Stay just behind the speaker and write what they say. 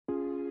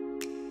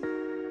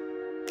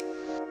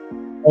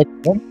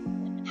Okay.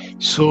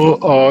 So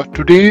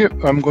today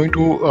I'm going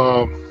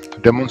to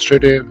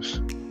demonstrate a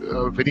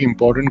very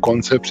important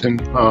concept in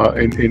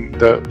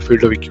the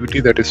field of equity,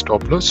 that is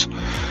stop loss.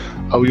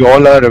 We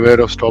all are aware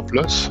of stop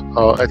loss.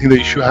 I think the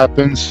issue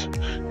happens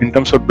in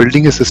terms of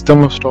building a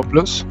system of stop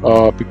loss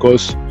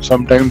because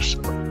sometimes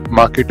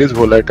market is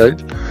volatile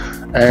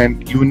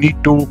and you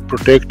need to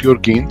protect your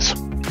gains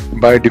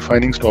by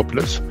defining stop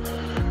loss.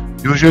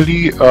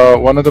 Usually,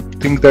 one of the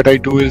things that I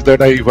do is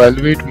that I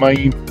evaluate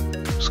my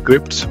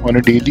scripts on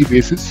a daily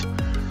basis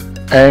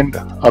and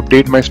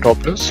update my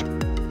stop loss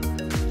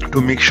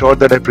to make sure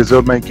that I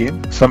preserve my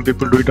gain. Some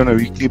people do it on a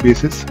weekly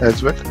basis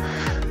as well.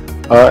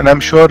 And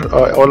I'm sure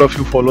all of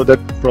you follow that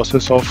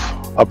process of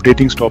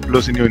updating stop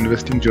loss in your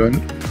investing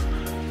journal.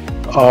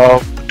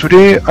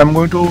 Today, I'm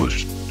going to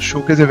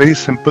showcase a very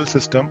simple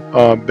system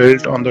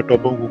built on the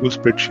top of Google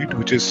spreadsheet,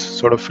 which is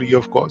sort of free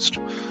of cost,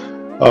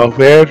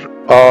 where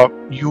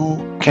you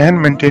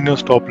can maintain your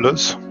stop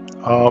loss,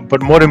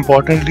 but more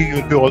importantly,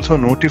 you'll be also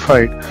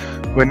notified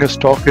when your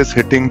stock is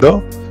hitting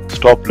the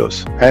stop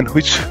loss, and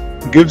which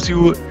gives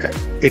you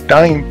a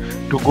time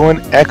to go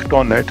and act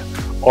on it,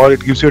 or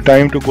it gives you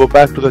time to go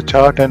back to the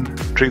chart and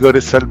trigger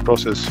a sell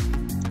process.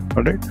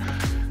 All right.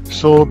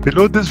 So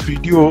below this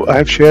video, I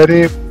have shared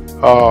a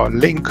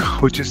link,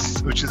 which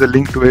is a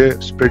link to a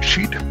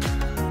spreadsheet.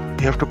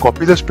 You have to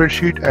copy the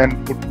spreadsheet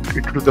and put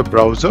it to the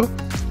browser.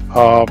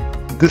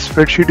 This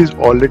spreadsheet is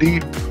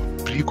already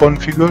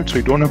pre-configured, so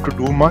you don't have to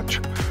do much.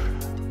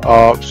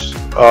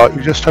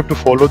 You just have to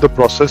follow the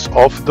process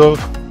of the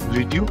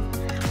video.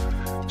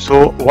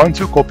 So once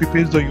you copy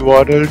paste the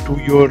URL to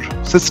your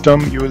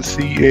system, you will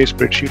see a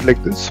spreadsheet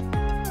like this,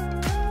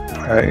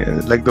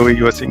 like the way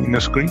you are seeing in your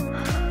screen.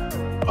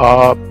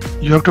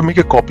 You have to make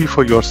a copy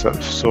for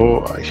yourself.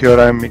 So here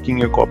I am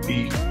making a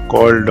copy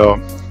called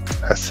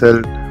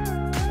SL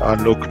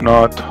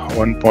Loknath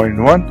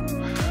 1.1.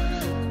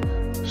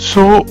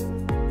 So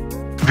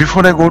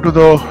before I go to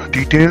the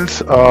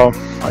details,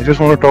 I just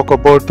want to talk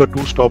about the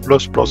two stop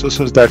loss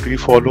processes that we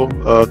follow.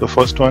 The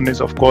first one is,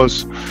 of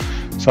course,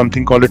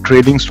 something called a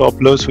trailing stop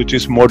loss, which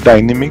is more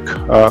dynamic,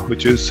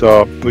 which is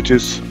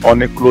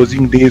on a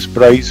closing day's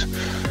price.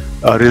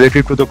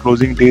 Relative to the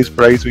closing day's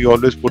price, we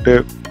always put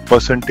a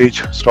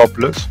percentage stop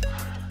loss.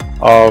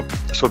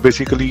 So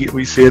basically,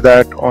 we say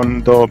that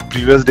on the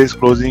previous day's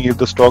closing, if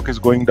the stock is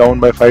going down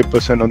by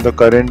 5% on the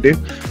current day,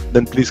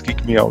 then please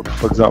kick me out,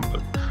 for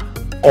example.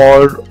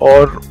 Or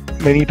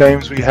many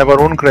times we have our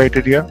own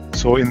criteria.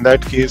 So in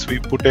that case, we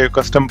put a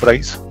custom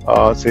price.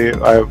 Say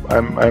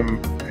I'm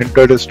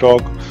entered a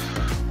stock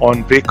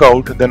on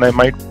breakout, then I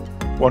might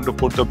want to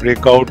put the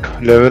breakout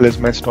level as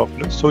my stop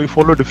loss. So we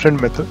follow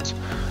different methods.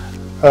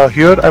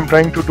 Here I'm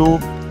trying to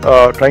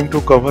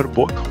cover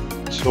both.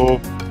 So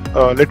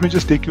let me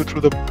just take you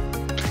through the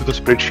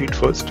spreadsheet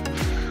first.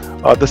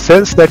 The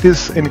cells that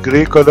is in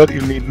gray color,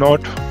 you need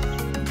not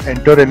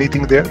enter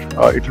anything there.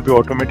 It will be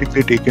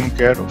automatically taken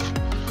care of.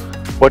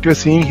 What you're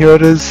seeing here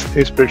is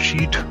a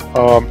spreadsheet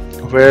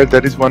where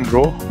there is one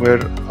row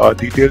where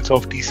details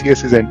of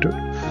TCS is entered.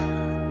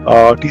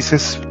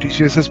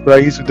 TCS's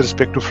price with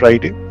respect to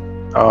Friday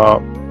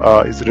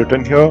is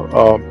written here.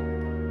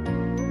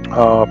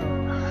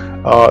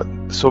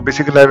 So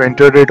basically, I've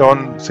entered it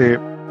on, say,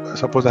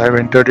 suppose I have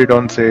entered it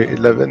on, say,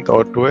 11th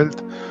or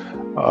 12th.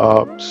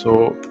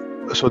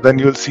 So then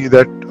you'll see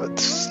that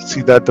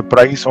the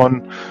price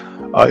on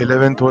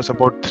 11th was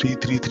about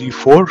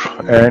 3334,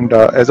 and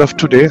as of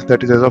today,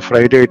 that is as of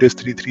Friday, it is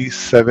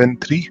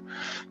 3373.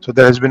 So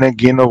there has been a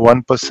gain of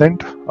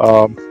 1%.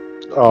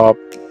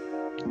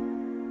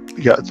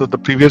 Yeah, so the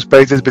previous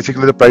price is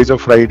basically the price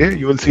of Friday.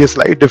 You will see a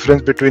slight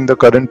difference between the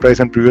current price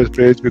and previous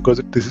price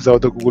because this is how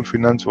the Google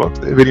Finance works,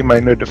 a very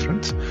minor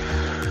difference.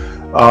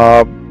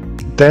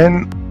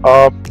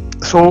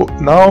 So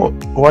now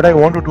what I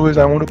want to do is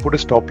I want to put a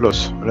stop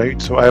loss,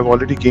 right? So I have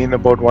already gained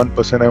about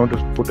 1%. I want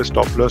to put a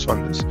stop loss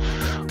on this.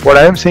 What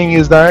I am saying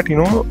is that,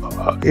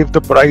 if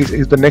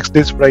the next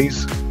day's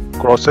price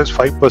crosses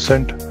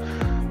 5%,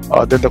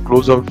 then the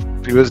close of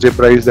previous day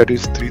price, that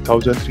is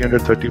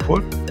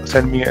 3,334,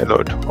 send me an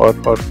alert, or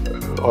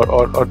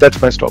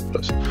that's my stop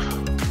loss.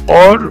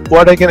 Or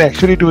what I can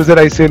actually do is that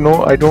I say,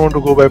 no, I don't want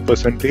to go by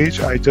percentage.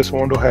 I just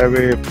want to have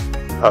a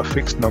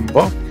fixed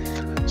number.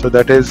 So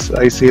that is,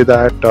 I say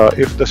that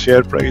if the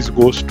share price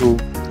goes to,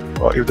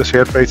 if the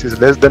share price is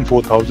less than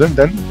 4,000,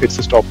 then it's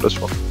a stop loss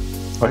for me.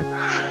 Right?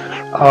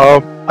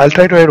 I'll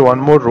try to add one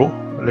more row.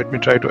 Let me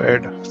try to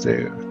add,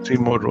 say, 3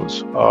 more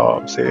rows.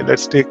 Say,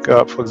 let's take,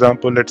 for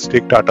example, let's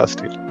take Tata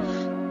Steel.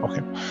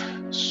 Okay.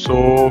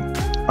 So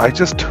I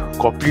just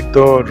copied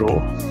the row.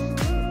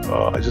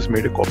 I just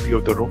made a copy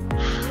of the row,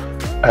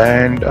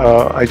 and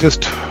I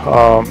just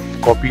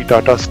copied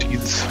Tata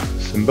Steel's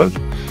symbol.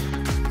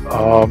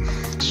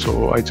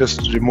 So I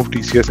just removed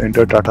TCS,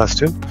 enter Tata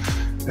Steel.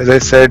 As I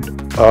said,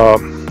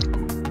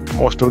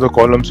 most of the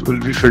columns will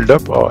be filled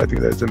up. I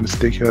think there's a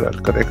mistake here. I'll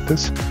correct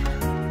this.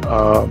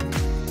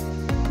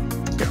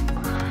 Yeah.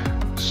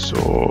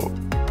 So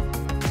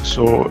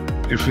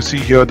if you see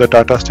here, the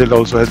Tata Steel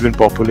also has been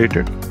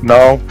populated.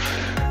 Now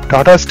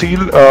Tata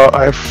Steel,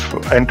 I've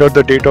entered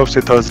the date of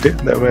say Thursday,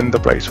 when the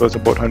price was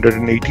about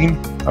 118.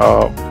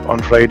 On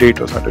Friday it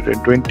was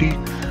 120.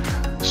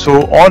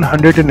 So on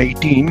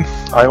 118,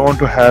 I want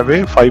to have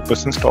a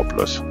 5% stop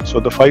loss. So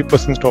the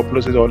 5% stop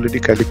loss is already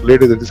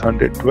calculated, that is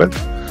 112.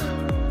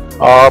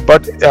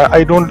 But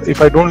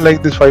if I don't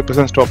like this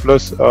 5% stop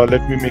loss,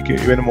 let me make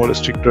it even more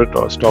stricter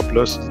stop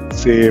loss.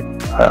 Say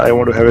I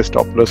want to have a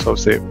stop loss of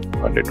say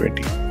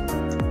 120.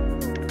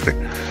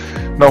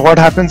 Now what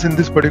happens in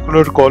this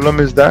particular column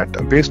is that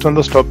based on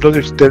the stop loss,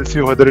 it tells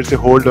you whether it's a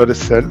hold or a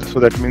sell. So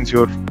that means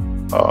your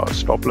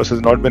stop loss has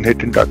not been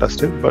hit in Tata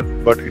Steel,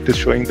 but it is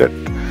showing that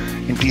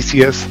in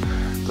TCS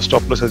the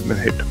stop loss has been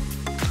hit.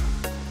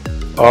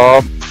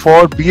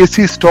 For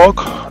BSE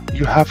stock,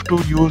 you have to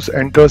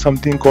enter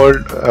something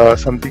called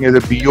something as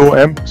a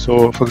BOM.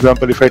 So for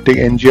example, if I take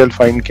NGL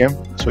FineChem,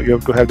 so you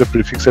have to have the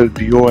prefix as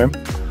BOM.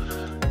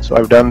 So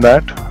I've done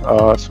that.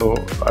 So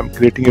I'm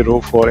creating a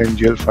row for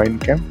NGL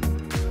FineChem.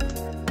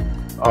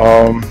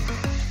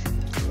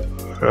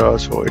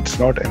 So it's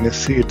not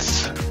NSC,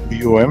 it's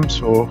BOM.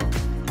 So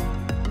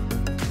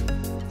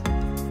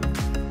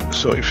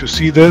if you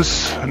see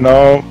this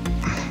now,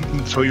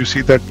 so you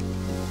see that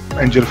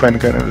NGL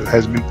FineChem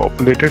has been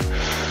populated.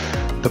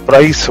 The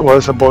price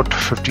was about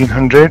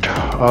 1500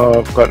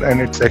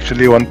 and it's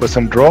actually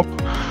 1% drop.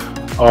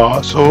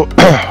 So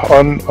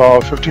on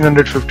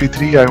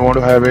 1553, I want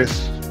to have a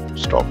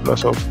stop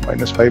loss of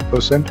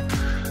 -5%.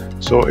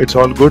 So it's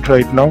all good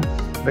right now,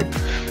 right?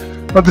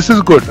 Now this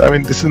is good. I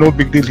mean, this is no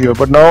big deal here.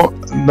 But now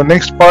the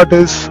next part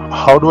is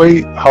how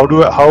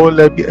will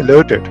I be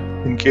alerted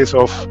in case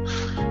of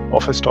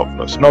a stop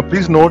loss? Now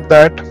please note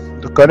that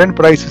the current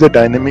price is a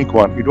dynamic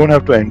one. You don't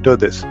have to enter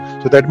this.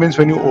 So that means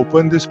when you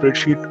open this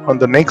spreadsheet on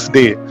the next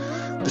day,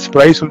 this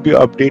price will be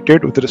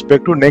updated with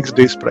respect to next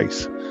day's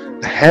price.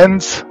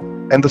 Hence,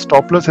 and the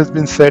stop loss has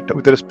been set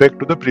with respect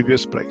to the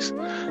previous price.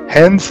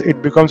 Hence,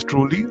 it becomes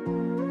truly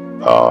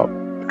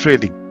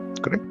trailing,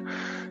 correct?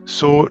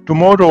 So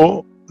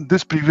tomorrow,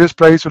 this previous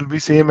price will be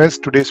same as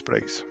today's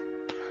price.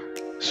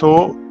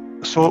 So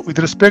with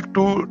respect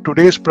to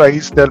today's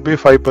price, there will be a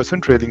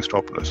 5% trailing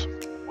stop loss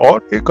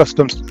or a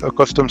custom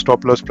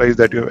stop loss price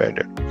that you have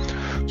added.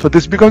 So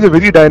this becomes a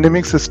very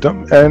dynamic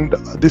system, and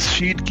this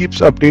sheet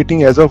keeps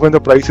updating as of when the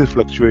price is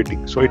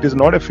fluctuating. So it is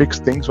not a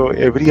fixed thing. So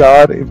every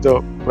hour, if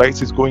the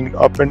price is going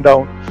up and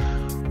down,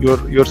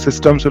 your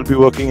systems will be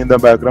working in the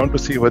background to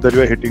see whether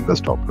you are hitting the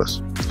stop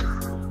loss.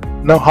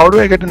 Now, how do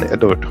I get an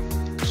alert?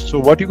 So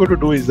what you got to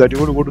do is that you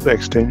got to go to the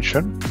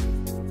extension,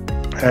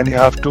 and you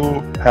have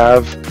to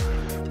have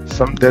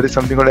there is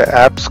something called an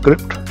app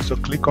script. So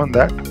click on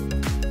that.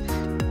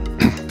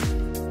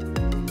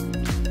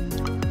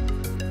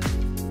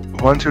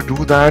 Once you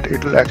do that,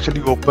 it will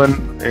actually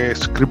open a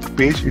script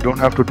page. You don't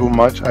have to do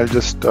much. I'll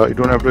just you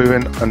don't have to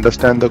even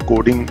understand the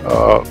coding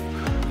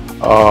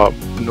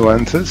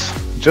nuances.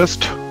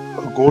 Just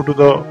go to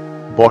the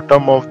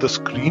bottom of the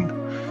screen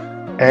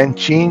and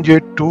change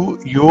it to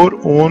your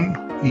own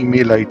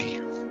email ID.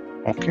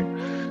 Okay,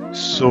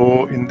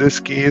 so in this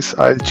case,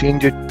 I'll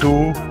change it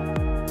to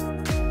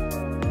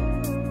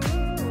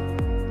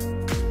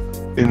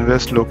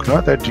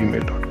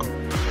investloknath@gmail.com.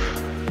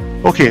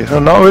 Okay, so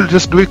now we'll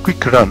just do a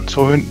quick run.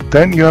 So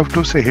then you have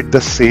to say hit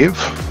the save,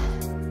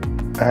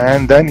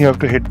 and then you have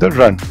to hit the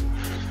run.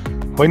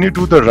 When you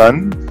do the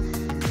run,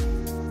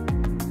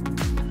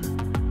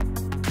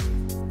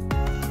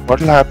 what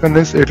will happen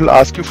is it will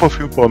ask you for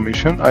few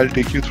permission. I'll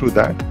take you through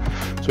that.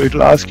 So it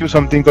will ask you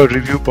something called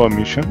review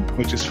permission,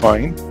 which is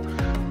fine.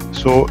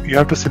 So you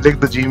have to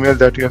select the Gmail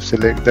that you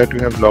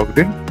have logged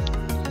in.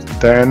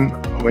 Then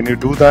when you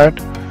do that,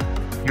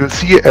 you'll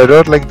see an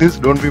error like this.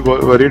 Don't be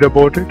worried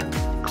about it.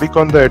 Click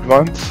on the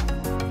advanced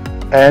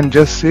and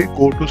just say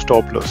go to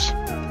stop loss,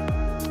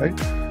 right?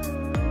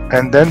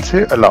 And then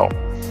say allow.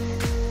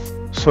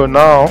 So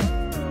now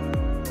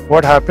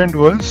what happened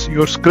was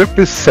your script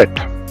is set,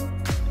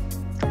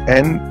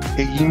 and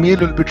an email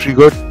will be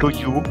triggered to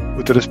you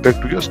with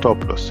respect to your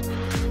stop loss.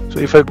 So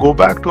if I go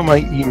back to my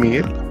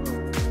email,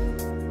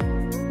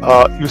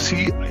 you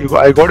see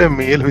I got a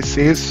mail which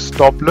says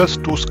stop loss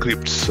 2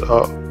 scripts,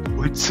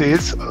 which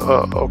says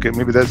okay,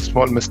 maybe that's a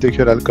small mistake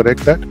here. I'll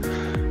correct that.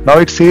 Now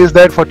it says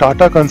that for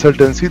Tata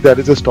Consultancy there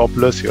is a stop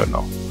loss here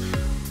now.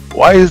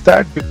 Why is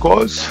that?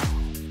 Because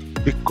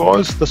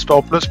the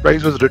stop loss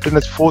price was written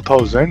as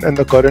 4,000 and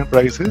the current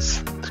price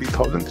is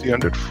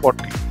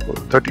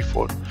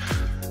 3,334.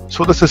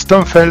 So the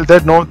system felt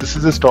that no, this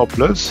is a stop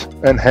loss,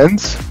 and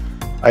hence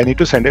I need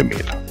to send a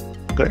mail.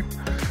 Correct?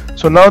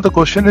 So now the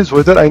question is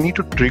whether I need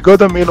to trigger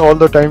the mail all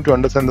the time to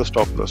understand the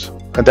stop loss,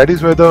 and that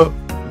is where the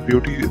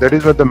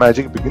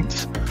magic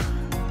begins.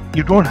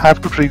 You don't have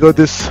to trigger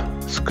this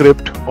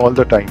script all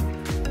the time.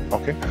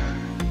 Okay,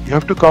 you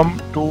have to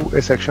come to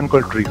a section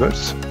called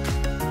triggers,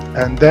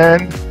 and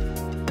then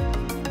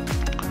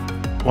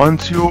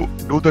once you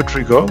do the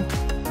trigger,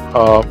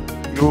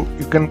 you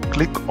can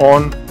click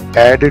on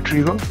add a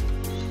trigger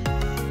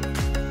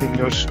in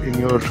your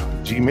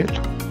Gmail,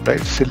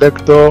 right?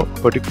 Select the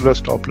particular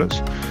stop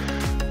loss.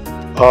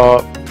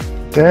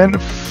 Then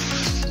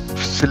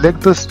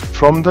select this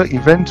from the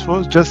event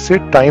source, just say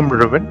time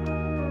driven.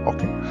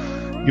 Okay,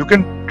 you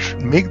can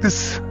make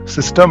this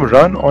system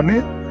run on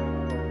a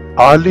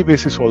hourly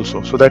basis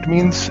also. So that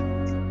means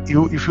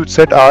if you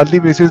set hourly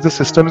basis, the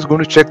system is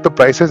going to check the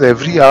prices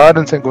every hour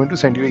and going to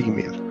send you an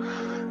email.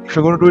 If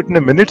you're going to do it in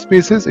a minutes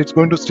basis, it's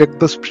going to check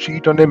the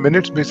sheet on a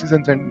minutes basis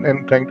and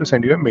trying to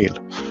send you a mail.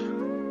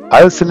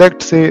 I'll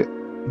select, say,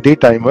 day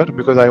timer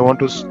because I want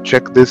to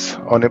check this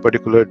on a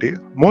particular day.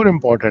 More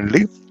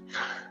importantly,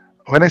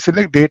 when I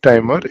select day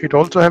timer, it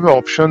also have an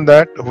option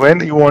that when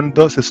you want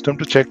the system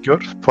to check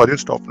for your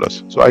stop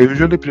loss. So I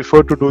usually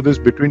prefer to do this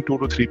between 2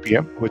 to 3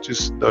 p.m., which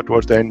is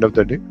towards the end of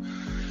the day.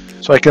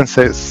 So I can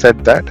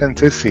set that and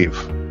say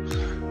save.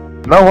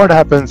 Now what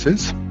happens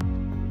is,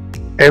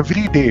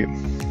 every day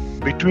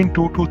between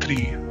 2 to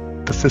 3,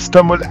 the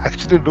system will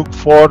actually look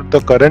for the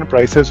current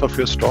prices of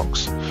your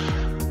stocks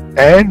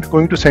and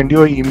going to send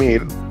you an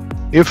email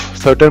if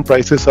certain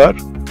prices are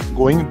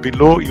going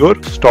below your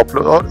stop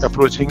loss or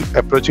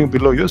approaching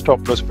below your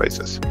stop loss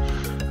prices,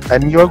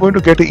 and you are going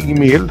to get an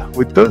email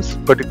with this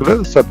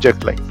particular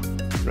subject line,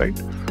 right?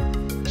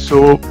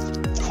 So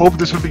hope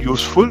this will be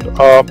useful.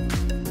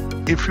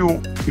 If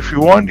you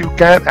want, you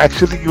can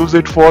actually use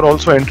it for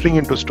also entering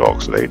into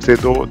stocks, right? Say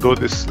though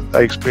this,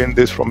 I explained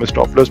this from a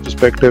stop loss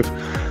perspective.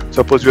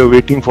 Suppose you are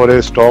waiting for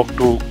a stock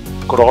to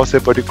cross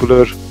a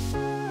particular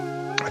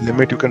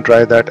limit, you can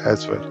try that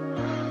as well.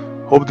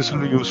 Hope this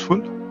will be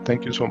useful.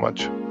 Thank you so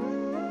much.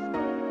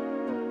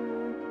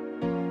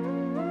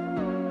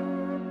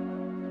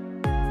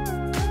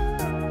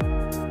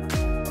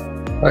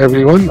 Hi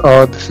everyone,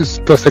 this is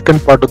the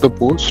second part of the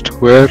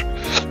post where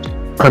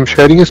I'm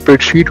sharing a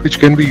spreadsheet which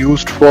can be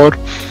used for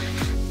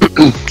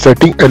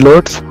setting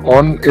alerts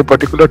on a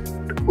particular,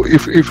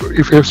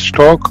 if a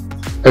stock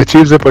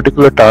achieves a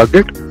particular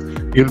target,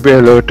 you'll be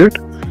alerted.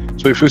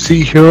 So if you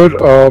see here,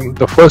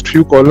 the first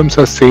few columns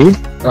are same.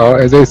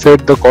 As I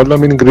said, the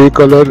column in gray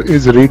color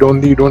is read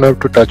only, you don't have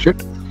to touch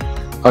it.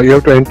 You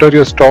have to enter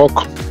your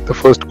stock, the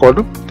first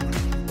column.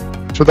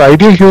 So the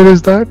idea here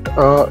is that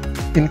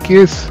in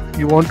case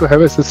you want to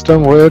have a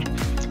system where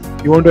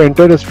you want to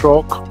enter a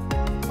stock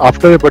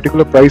after a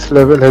particular price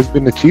level has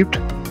been achieved.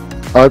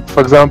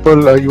 For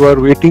example, you are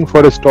waiting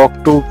for a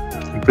stock to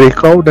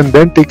break out and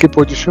then take a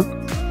position,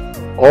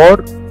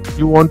 or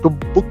you want to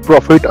book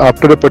profit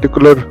after a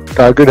particular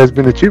target has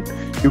been achieved,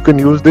 you can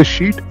use this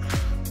sheet.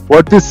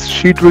 What this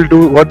sheet will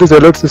do, what this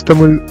alert system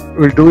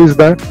will do is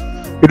that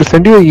it will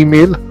send you an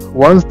email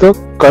once the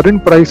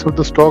current price of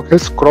the stock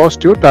has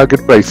crossed your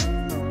target price,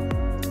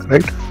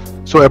 right?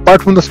 So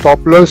apart from the stop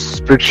loss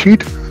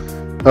spreadsheet,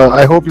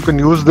 I hope you can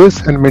use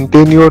this and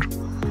maintain your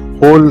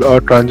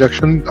whole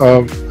transaction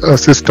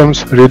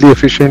systems really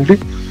efficiently.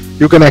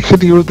 You can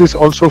actually use this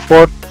also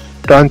for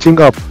tranching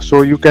up.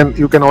 So you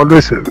can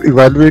always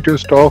evaluate your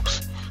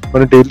stocks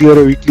on a daily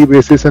or a weekly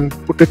basis and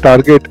put a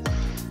target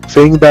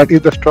saying that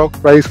if the stock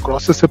price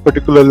crosses a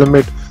particular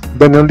limit,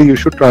 then only you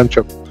should tranche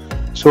up.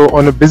 So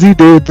on a busy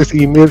day, this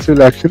emails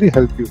will actually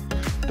help you.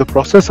 The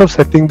process of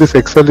setting this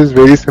Excel is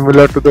very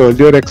similar to the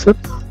earlier Excel.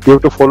 You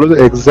have to follow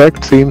the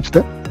exact same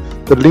step.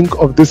 The link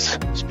of this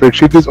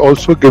spreadsheet is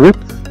also given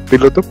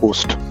below the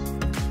post.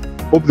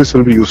 Hope this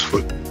will be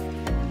useful.